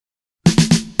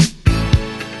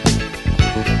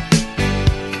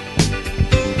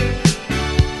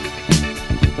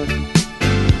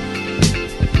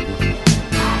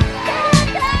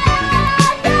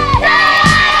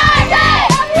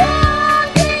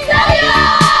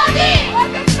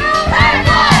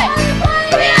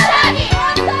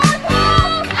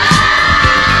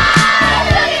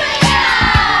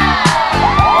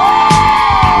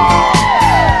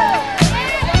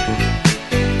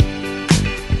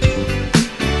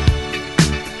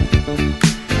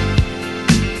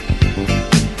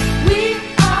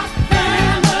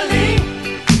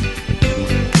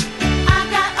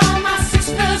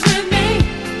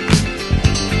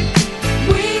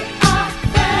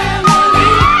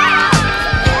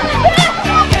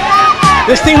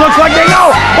This team looks like they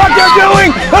know what they're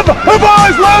doing. The ball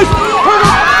is loose.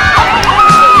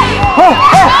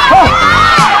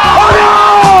 Oh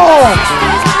no!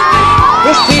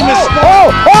 This team is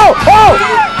score!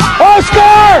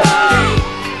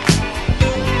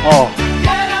 Oh.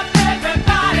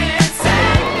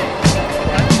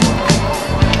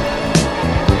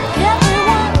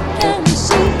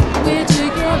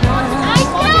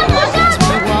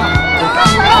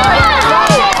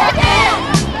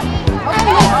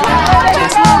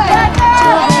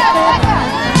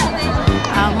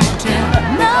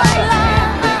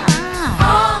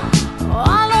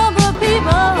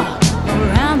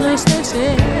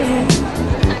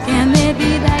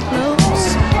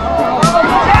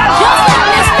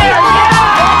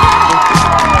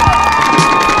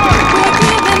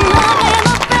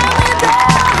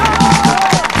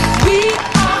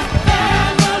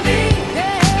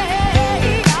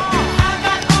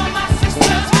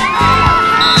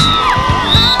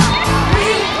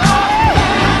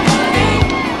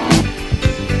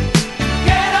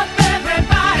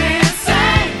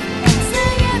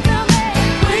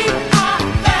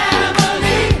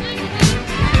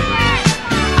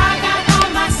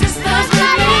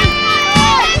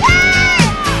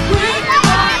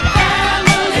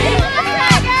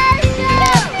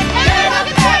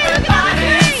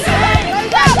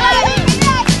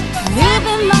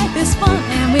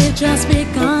 Just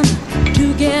begun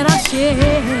to get our share of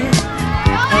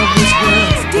this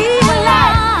world's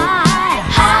delight.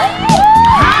 High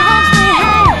hopes we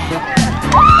have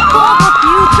for the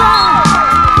future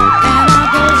and our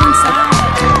goals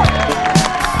inside.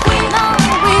 We know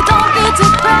we don't get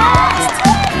depressed.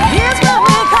 Here's what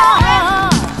we call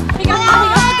our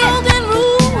golden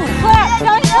rule.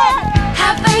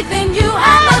 Have faith in you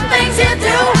and the things you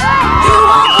do. You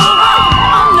won't go wrong.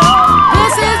 Oh no,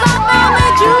 this is our family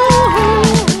jewel.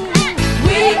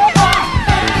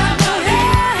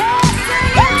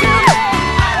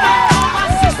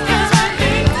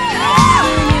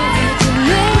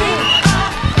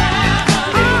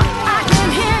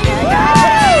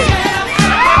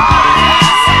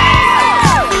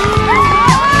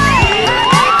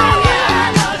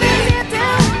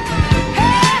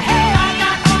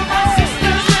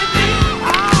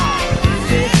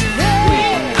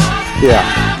 Yeah.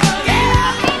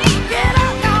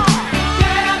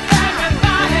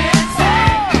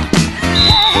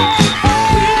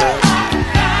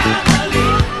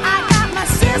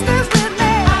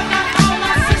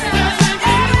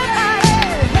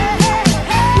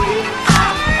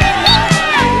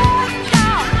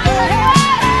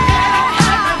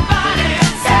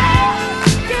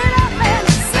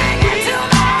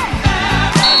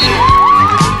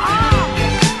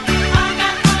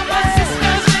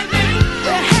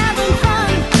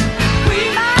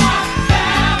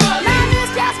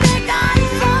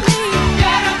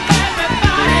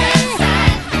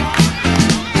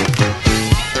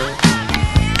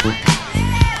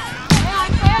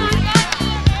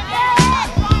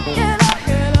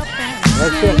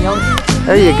 That's it, young.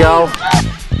 There you go.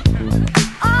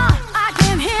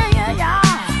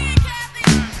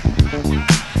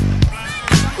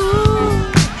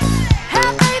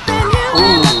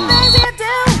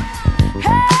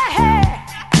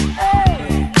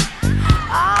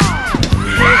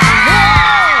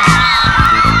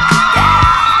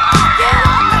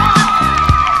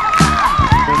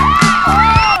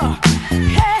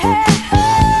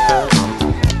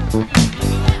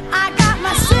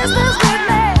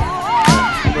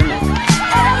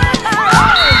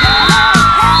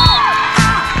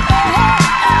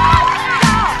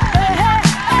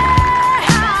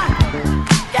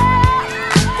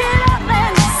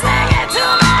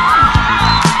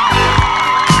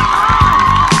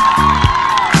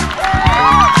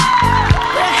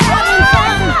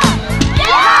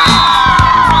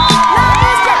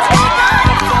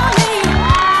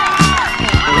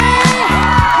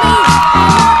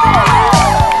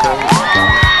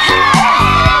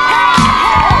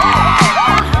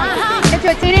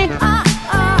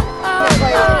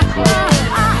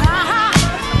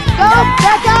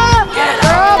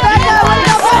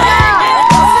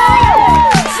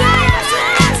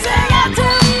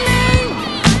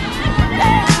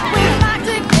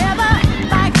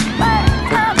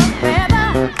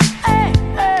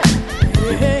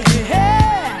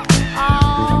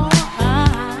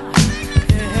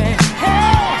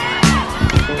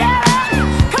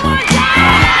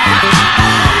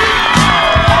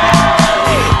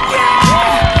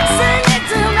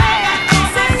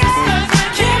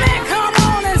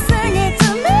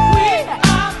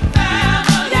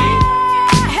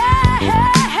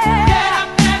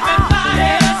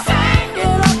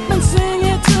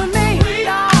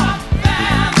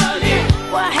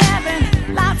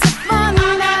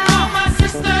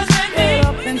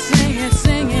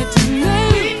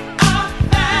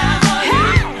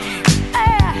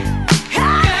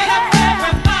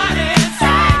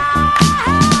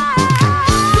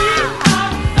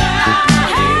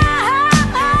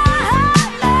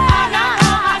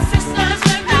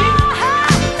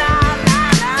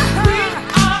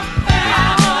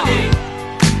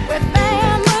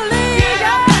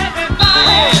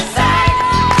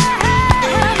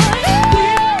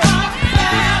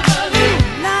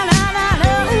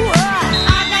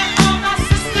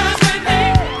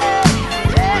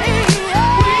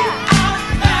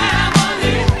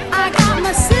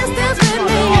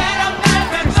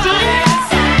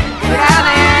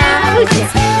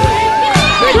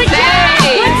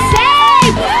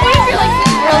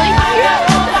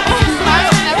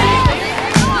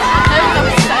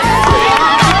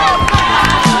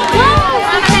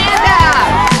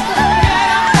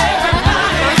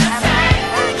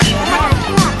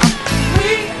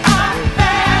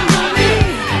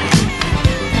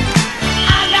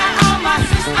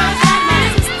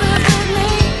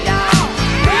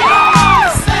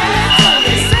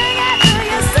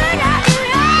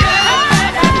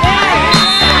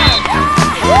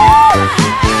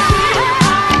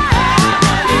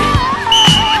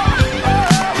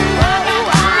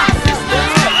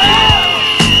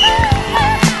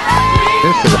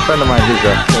 friend of mine, he's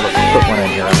a put one in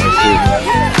here.